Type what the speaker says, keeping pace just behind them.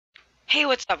Hey,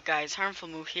 what's up guys?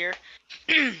 HarmfulMoo here.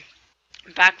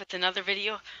 Back with another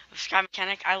video of Sky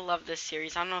Mechanic. I love this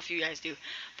series. I don't know if you guys do,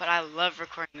 but I love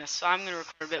recording this. So I'm going to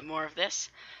record a bit more of this.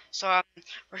 So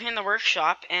we're here in the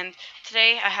workshop, and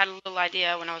today I had a little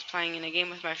idea when I was playing in a game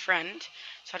with my friend.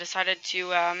 So I decided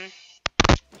to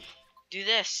do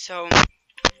this. So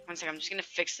one second, I'm just going to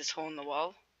fix this hole in the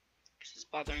wall because it's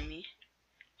bothering me.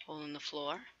 Hole in the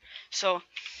floor. So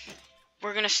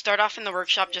we're going to start off in the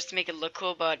workshop just to make it look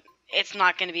cool, but it's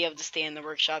not going to be able to stay in the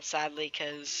workshop sadly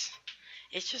because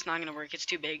it's just not gonna work. It's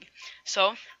too big.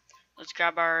 So let's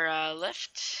grab our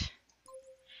lift,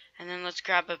 and then let's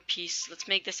grab a piece. Let's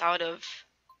make this out of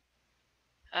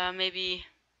maybe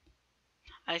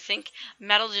I think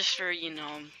metal, just for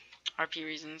RP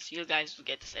reasons. You guys will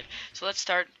get to it. So let's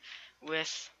start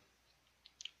with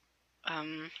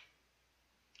a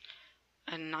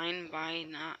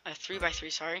 3 by 3.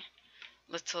 Sorry,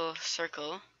 little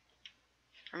circle.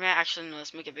 Or maybe actually no.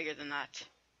 Let's make it bigger than that.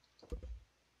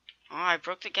 Oh, I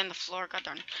broke again the floor. God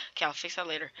darn it. Okay, I'll fix that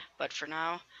later. But for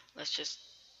now, let's just.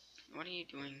 What are you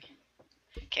doing?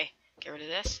 Okay, get rid of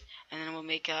this, and then we'll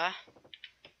make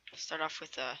start off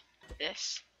with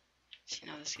this. See,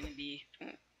 now this is gonna be.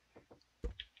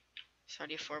 It's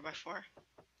already a 4 by 4.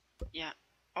 Yeah.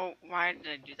 Oh, why did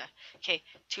I do that? Okay,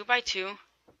 2 by 2,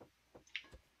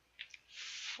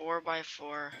 4 by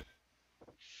 4,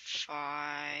 5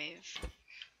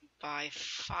 by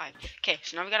 5. Okay,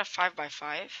 so now we got a 5 by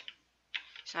 5.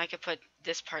 So now I can put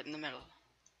this part in the middle.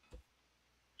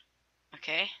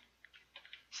 Okay.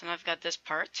 So now I've got this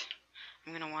part.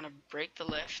 I'm gonna want to break the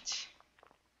lift.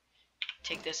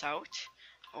 Take this out.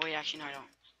 Oh wait, actually no, I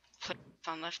don't. Put it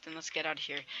on left and let's get out of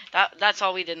here. That's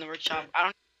all we did in the workshop. I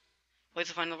don't wait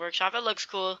to find the workshop. It looks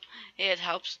cool. It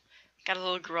helps. Got a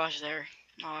little garage there.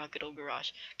 Oh, good old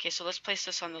garage. Okay, so let's place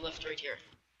this on the lift right here.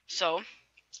 So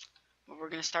what we're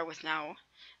gonna start with now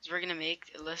is we're gonna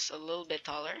make this a little bit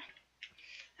taller,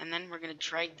 and then we're gonna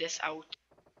drag this out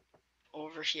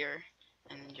over here,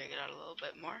 and then drag it out a little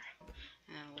bit more,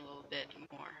 and then a little bit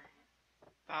more,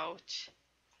 about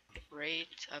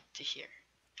right up to here.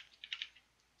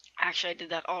 Actually, I did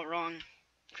that all wrong.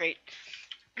 Great.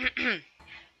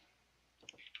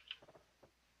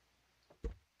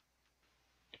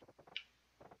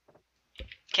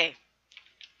 Okay,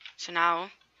 so now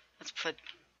let's put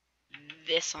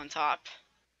this on top.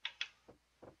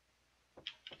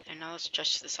 And now let's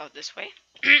stretch this out this way.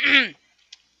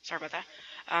 Sorry about that.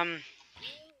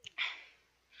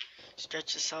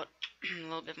 Stretch this out a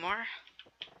little bit more.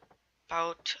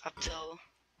 About up till.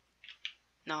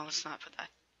 No, let's not put that.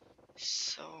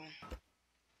 So.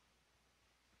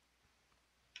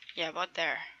 Yeah, about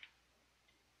there.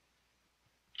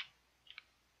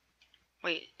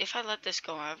 Wait, if I let this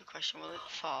go, I have a question. Will it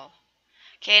fall?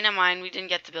 Okay, never mind. We didn't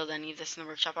get to build any of this in the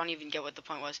workshop. I don't even get what the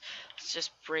point was. Let's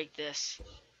just break this.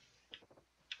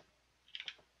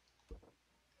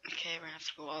 Okay, we're gonna have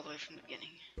to go all the way from the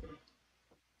beginning.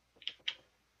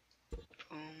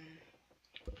 Boom.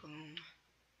 Boom.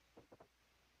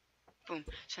 Boom.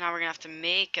 So now we're gonna have to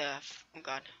make a. Oh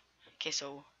god. Okay,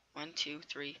 so 1, 2,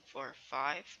 3, 4,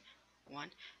 5.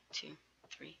 1, 2,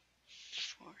 3,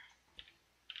 4.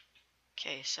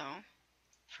 Okay, so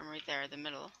from right there, the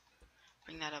middle,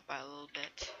 bring that up by a little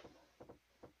bit.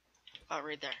 About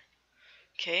right there.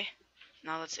 Okay,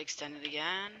 now let's extend it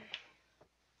again.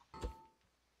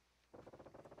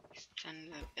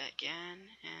 Extend it again,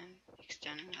 and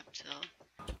extend it up till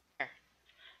there.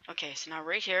 Okay, so now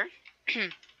right here,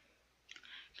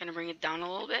 gonna bring it down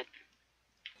a little bit,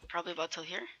 probably about till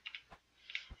here,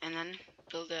 and then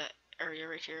build a area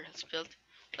right here.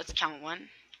 Let's count 1,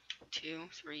 2,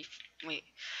 3, wait,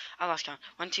 I lost count.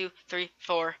 1, 2, 3,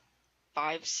 4,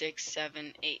 5, 6,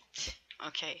 7, 8.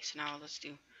 Okay, so now let's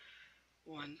do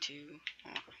 1, 2,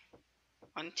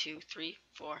 1, 2, 3,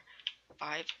 4,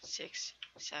 5, 6,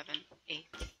 7, 8.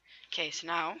 Okay, so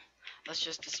now let's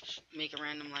just make a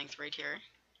random length right here.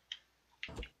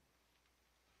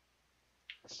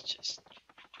 Let's just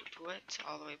put it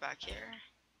all the way back here,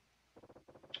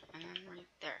 and then right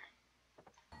there.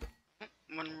 Oh,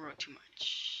 one row too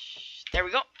much. There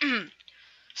we go.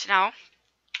 So now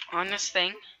on this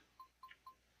thing,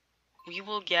 we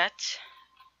will get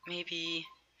maybe,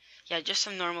 yeah, just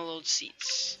some normal old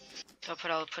seats. So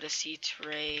I'll put a seat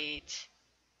right.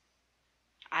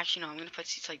 Actually, no, I'm gonna put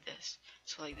seats like this.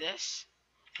 So like this,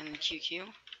 and then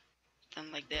QQ,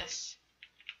 then like this.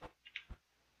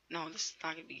 No, this is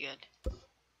not gonna be good.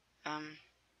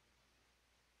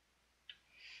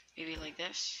 Maybe like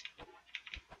this.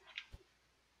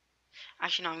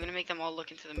 Actually, no, I'm gonna make them all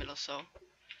look into the middle. So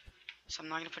I'm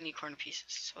not gonna put any corner pieces.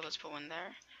 So let's put one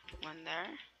there,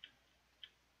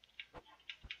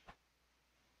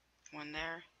 one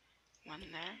there, one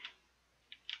there.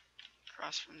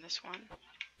 Across from this one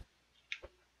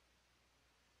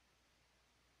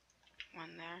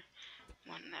there,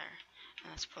 one there.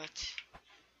 And let's put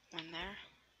one there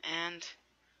and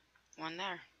one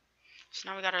there. So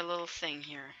now we got our little thing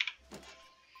here.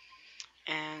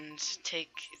 And take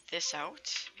this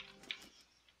out.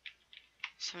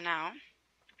 So now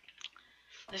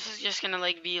this is just gonna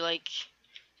like be like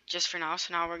just for now.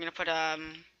 So now we're gonna put I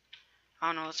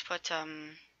don't know, let's put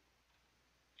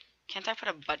can't I put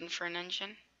a button for an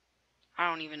engine? I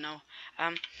don't even know.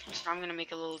 So I'm gonna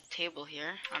make a little table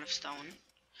here out of stone.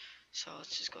 So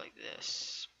let's just go like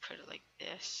this. Put it like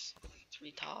this. It's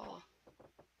really tall.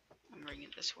 And bring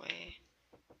it this way.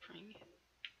 Bring it.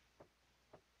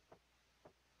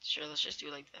 Sure, let's just do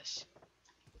it like this.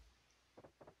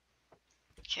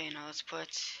 Okay, now let's put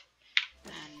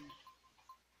an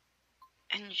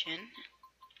engine.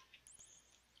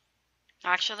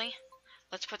 Actually,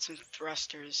 let's put some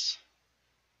thrusters.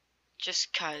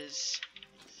 Just cause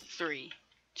 3.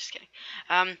 Just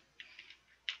kidding.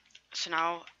 So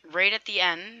now, right at the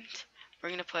end, we're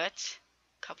gonna put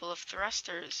a couple of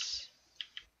thrusters.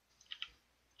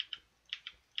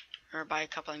 Or by a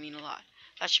couple, I mean a lot.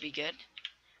 That should be good.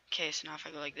 Okay, so now if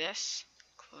I go like this,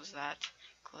 close that,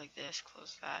 go like this,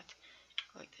 close that,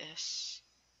 go like this.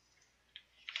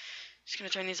 Just gonna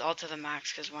turn these all to the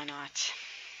max, because why not?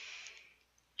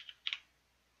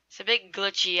 It's a bit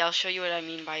glitchy. I'll show you what I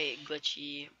mean by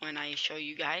glitchy when I show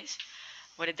you guys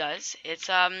what it does. It's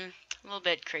a little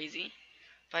bit crazy.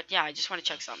 But yeah, I just want to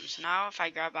check something. So now if I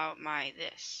grab out my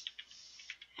this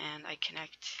and I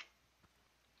connect,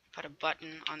 put a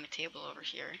button on the table over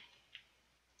here.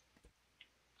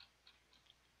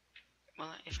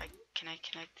 Well, can I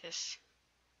connect this?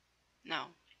 No,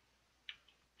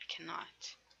 I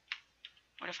cannot.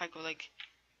 What if I go like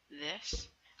this,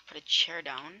 put a chair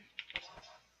down?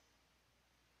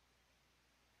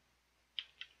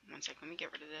 One sec, let me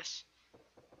get rid of this.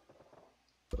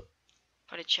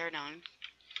 Put a chair down,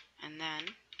 and then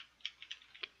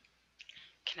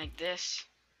connect this.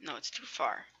 No, it's too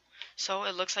far. So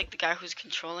it looks like the guy who's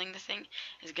controlling the thing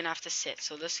is gonna have to sit.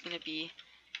 So this is gonna be,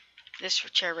 this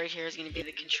chair right here is gonna be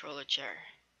the controller chair.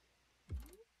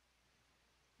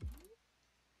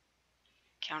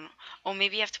 Count. Oh,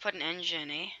 maybe you have to put an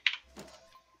engine, eh?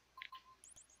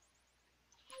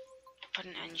 Put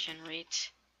an engine right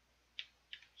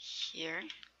here.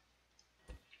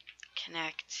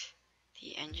 Connect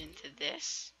the engine to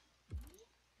this.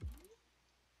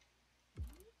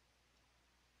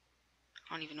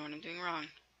 I don't even know what I'm doing wrong.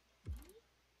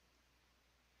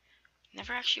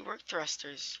 Never actually worked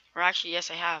thrusters. Or actually, yes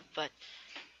I have, but...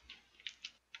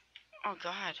 Oh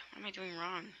god, what am I doing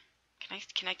wrong? Can I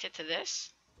connect it to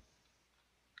this?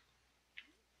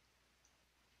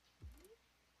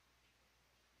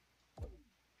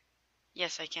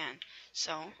 Yes, I can.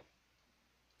 So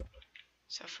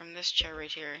from this chair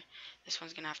right here, this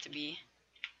one's gonna have to be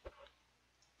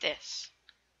this.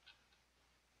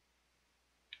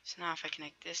 So now if I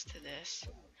connect this to this,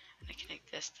 and I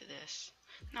connect this to this.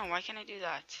 No, why can't I do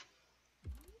that? Do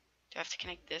I have to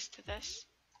connect this to this?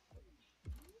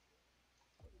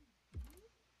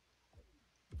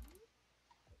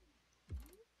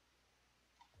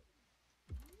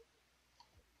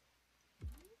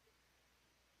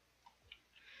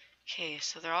 Okay,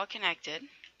 so they're all connected.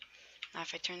 Now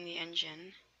if I turn the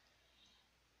engine,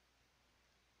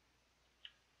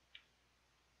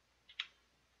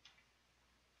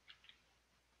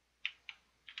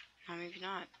 no, maybe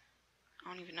not. I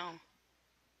don't even know.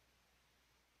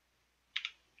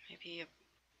 Maybe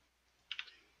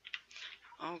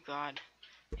oh god.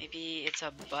 Maybe it's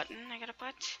a button I gotta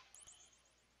put?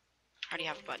 I already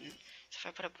have a button. So if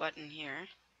I put a button here,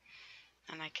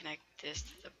 and I connect this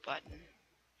to the button.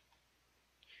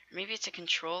 Or maybe it's a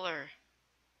controller.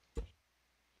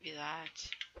 Maybe that.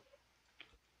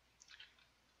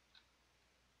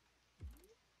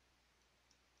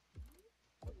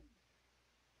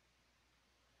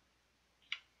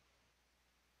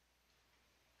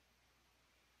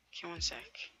 Okay, one sec.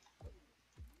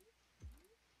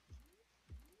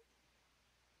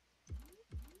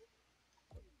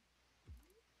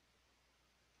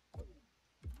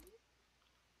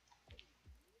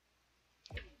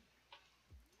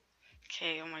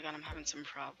 Okay, oh my god, I'm having some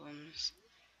problems.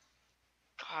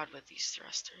 God, with these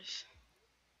thrusters.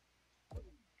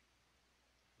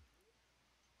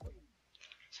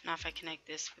 So now if I connect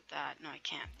this with that, no I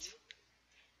can't.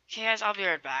 Okay guys, I'll be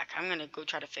right back. I'm gonna go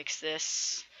try to fix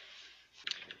this.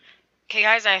 Okay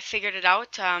guys, I figured it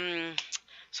out.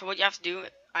 So what you have to do,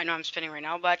 I know I'm spinning right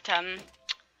now, but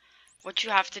what you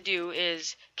have to do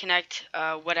is connect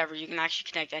whatever. You can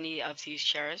actually connect any of these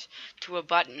chairs to a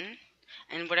button,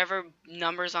 and whatever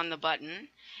numbers on the button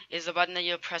is the button that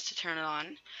you'll press to turn it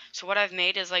on. So what I've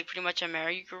made is like pretty much a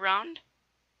merry-go-round.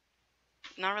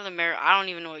 Not really merry, I don't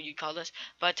even know what you call this,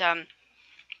 but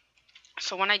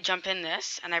so when I jump in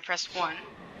this and I press 1,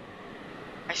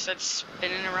 I start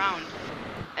spinning around.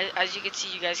 As you can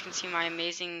see, you guys can see my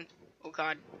amazing, oh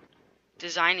god,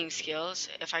 designing skills.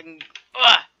 If I can,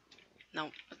 no,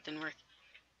 it didn't work.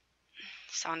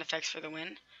 Sound effects for the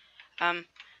win.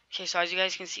 Okay, so as you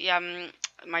guys can see,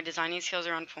 my designing skills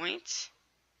are on point.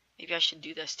 Maybe I should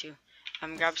do this too.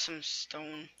 Grab some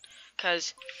stone,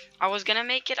 cause I was gonna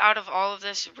make it out of all of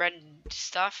this red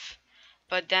stuff,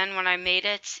 but then when I made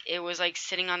it, it was like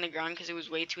sitting on the ground because it was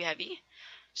way too heavy.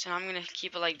 So now I'm gonna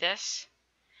keep it like this.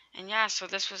 And yeah, so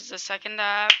this was the second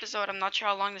episode. I'm not sure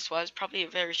how long this was. Probably a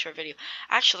very short video.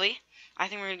 Actually, I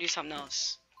think we're gonna do something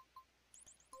else.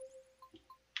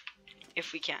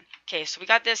 If we can. Okay, so we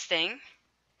got this thing.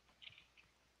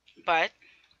 But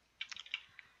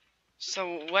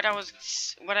so what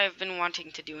I've been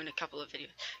wanting to do in a couple of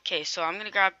videos. Okay, so I'm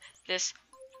gonna grab this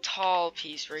tall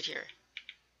piece right here.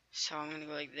 So I'm gonna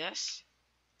go like this.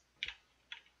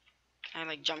 Can I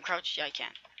like jump crouch? Yeah, I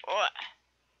can. Oh,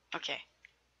 okay.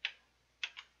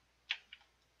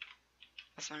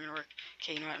 That's not gonna work.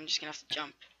 Okay, you know what? I'm just gonna have to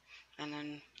jump and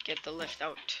then get the lift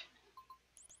out.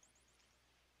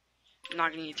 I'm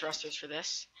not gonna need thrusters for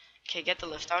this. Okay, get the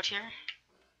lift out here.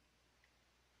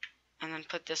 And then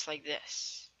put this like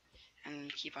this.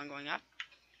 And keep on going up.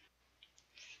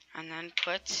 And then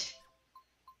put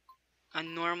a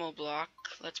normal block.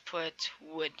 Let's put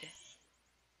wood.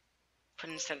 Put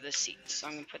instead of the seat. So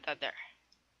I'm gonna put that there.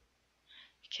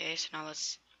 Okay, so now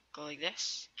let's go like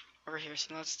this. Over here.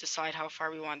 So let's decide how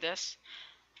far we want this.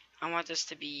 I want this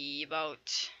to be about,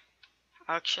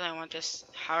 actually I want this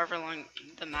however long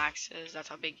the max is. That's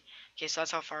how big. Okay, so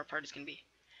that's how far apart it's gonna be.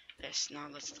 This. Now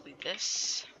let's delete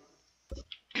this.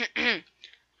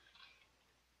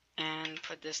 And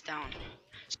put this down.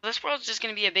 So this world's just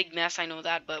gonna be a big mess, I know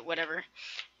that, but whatever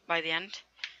by the end.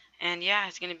 And yeah,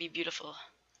 it's gonna be beautiful.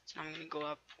 So now I'm gonna go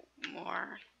up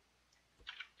more.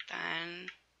 Then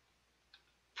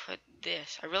put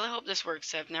this. I really hope this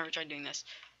works. I've never tried doing this.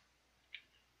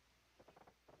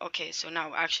 Okay, so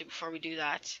now actually before we do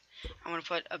that, I want to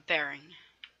put a bearing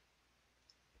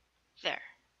there.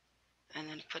 And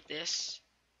then put this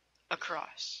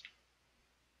across.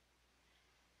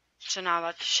 So now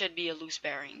that should be a loose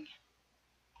bearing.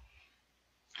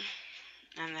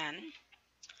 And then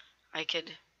I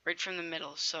could right from the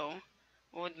middle. So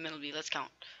what would the middle be? Let's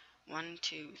count. 1,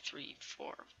 2, 3,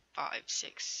 4, 5,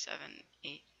 6, 7,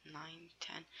 8, 9,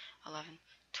 10, 11,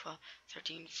 12,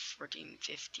 13, 14,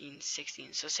 15,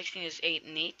 16. So 16 is 8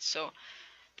 and 8. So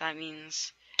that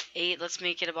means 8. Let's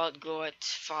make it about go at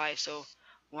 5. So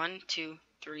 1, 2,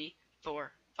 3,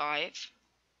 4, 5.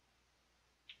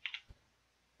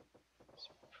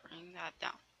 Bring that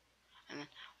down. And then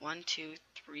 1, 2,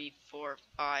 3, 4,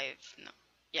 5. No.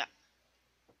 Yeah.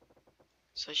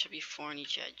 So it should be 4 on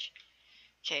each edge.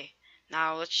 Okay.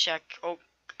 Now let's check. Oh,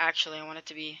 actually, I want it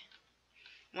to be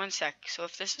 1 sec. So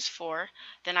if this is 4,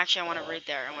 then actually I want it right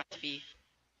there. I want it to be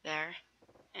there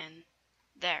and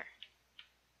there.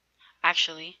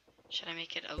 Actually, should I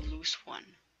make it a loose one?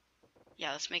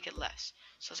 Yeah, let's make it less.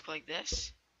 So let's go like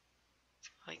this.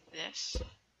 Like this.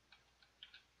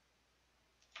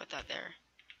 Put that there.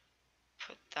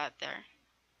 Put that there.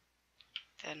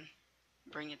 Then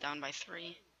bring it down by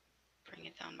 3. Bring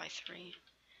it down by 3.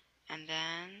 And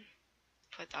then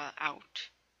put that out.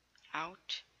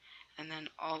 Out. And then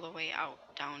all the way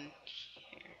out. Down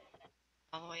here.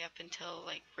 All the way up until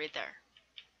like right there.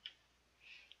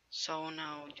 So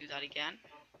now do that again.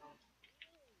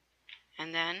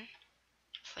 And then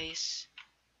place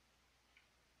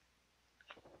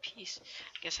a piece.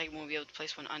 I guess I won't be able to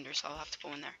place one under, so I'll have to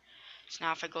put one there. So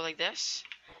now if I go like this,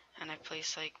 and I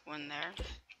place like one there,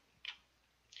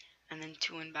 and then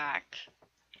 2 in back,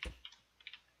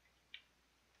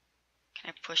 can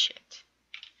I push it?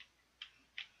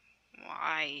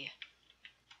 Why?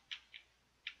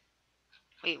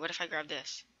 Wait, what if I grab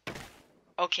this?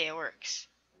 Okay, it works.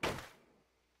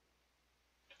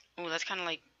 Oh, that's kind of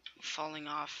like falling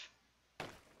off.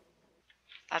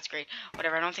 That's great.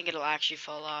 Whatever, I don't think it'll actually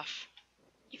fall off,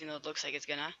 even though it looks like it's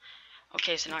gonna.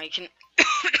 Okay, so now you can...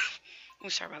 Oh,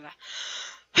 sorry about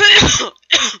that.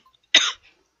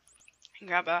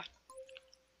 Grab a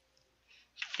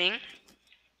thing.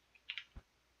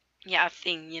 Yeah, a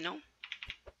thing, you know.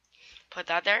 Put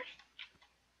that there.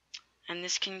 And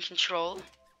this can control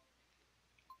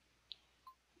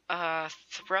a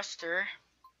thruster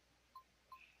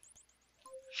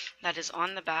that is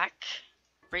on the back,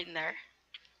 right in there.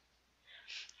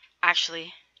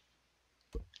 Actually,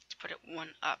 let's put it one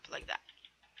up like that.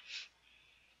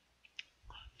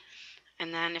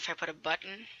 And then if I put a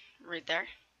button right there,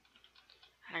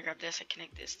 and I grab this, I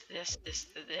connect this to this, this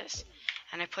to this,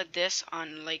 and I put this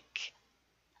on like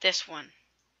this one.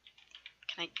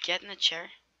 Can I get in the chair?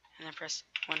 And then press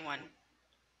 1, 1.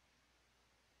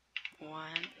 1,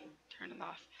 turn it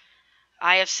off.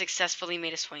 I have successfully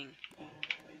made a swing.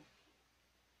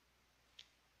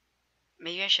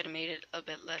 Maybe I should have made it a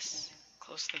bit less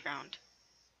close to the ground.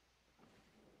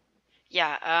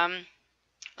 Yeah,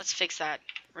 let's fix that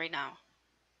right now.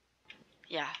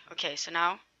 Yeah, okay, so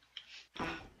now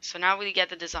we get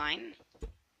the design.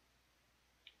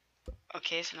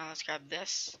 Okay, so now let's grab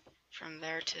this from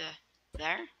there to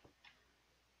there.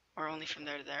 Or only from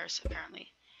there to there, so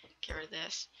apparently. Get rid of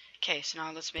this. Okay, so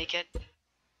now let's make it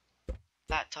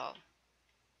that tall.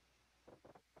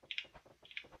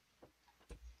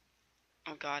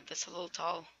 Oh god, that's a little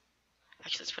tall.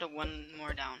 Actually, let's put it one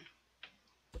more down.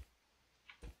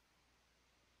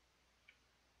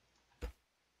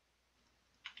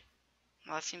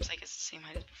 Well, that seems like it's the same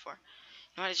height as before.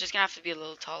 You know what, it's just gonna have to be a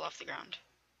little tall off the ground.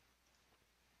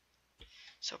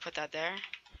 So put that there.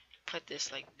 Put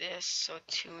this like this, so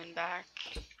 2 in back.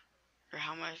 Or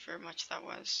however much that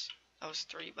was. That was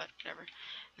 3, but whatever.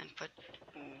 And then put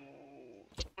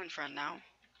 2 in front now,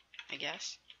 I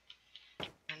guess.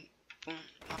 And boom.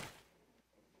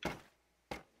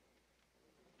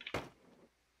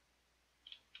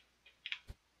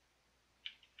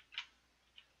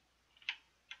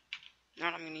 Now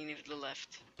I'm gonna need the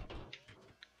lift.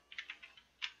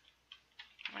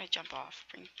 How do I jump off?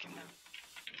 Bring him down.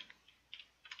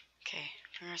 Okay,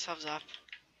 bring ourselves up.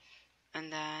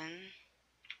 And then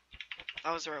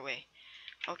that was the right way.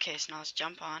 Okay, so now let's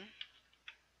jump on.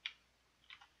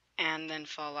 And then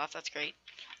fall off, that's great.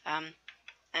 And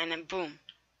then boom.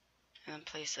 And then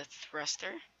place a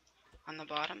thruster on the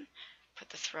bottom. Put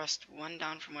the thrust 1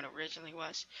 down from what it originally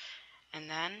was. And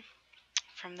then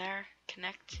from there,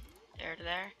 connect there to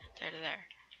there, there to there.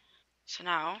 So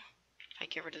now, if I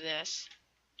get rid of this,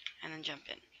 and then jump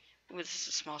in. Ooh, this is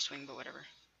a small swing, but whatever.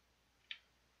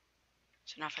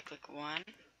 So now if I click 1.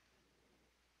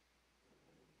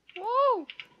 Woo!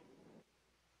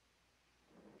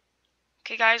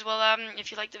 Okay guys, well,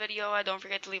 if you liked the video, don't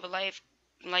forget to leave a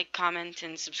like, comment,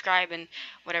 and subscribe, and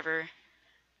whatever.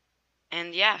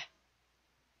 And yeah.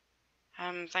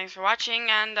 Thanks for watching,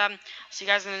 and see you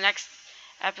guys in the next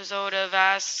episode of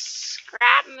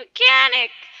Scrap Mechanic,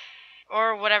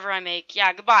 or whatever I make.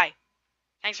 Yeah, goodbye.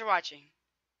 Thanks for watching.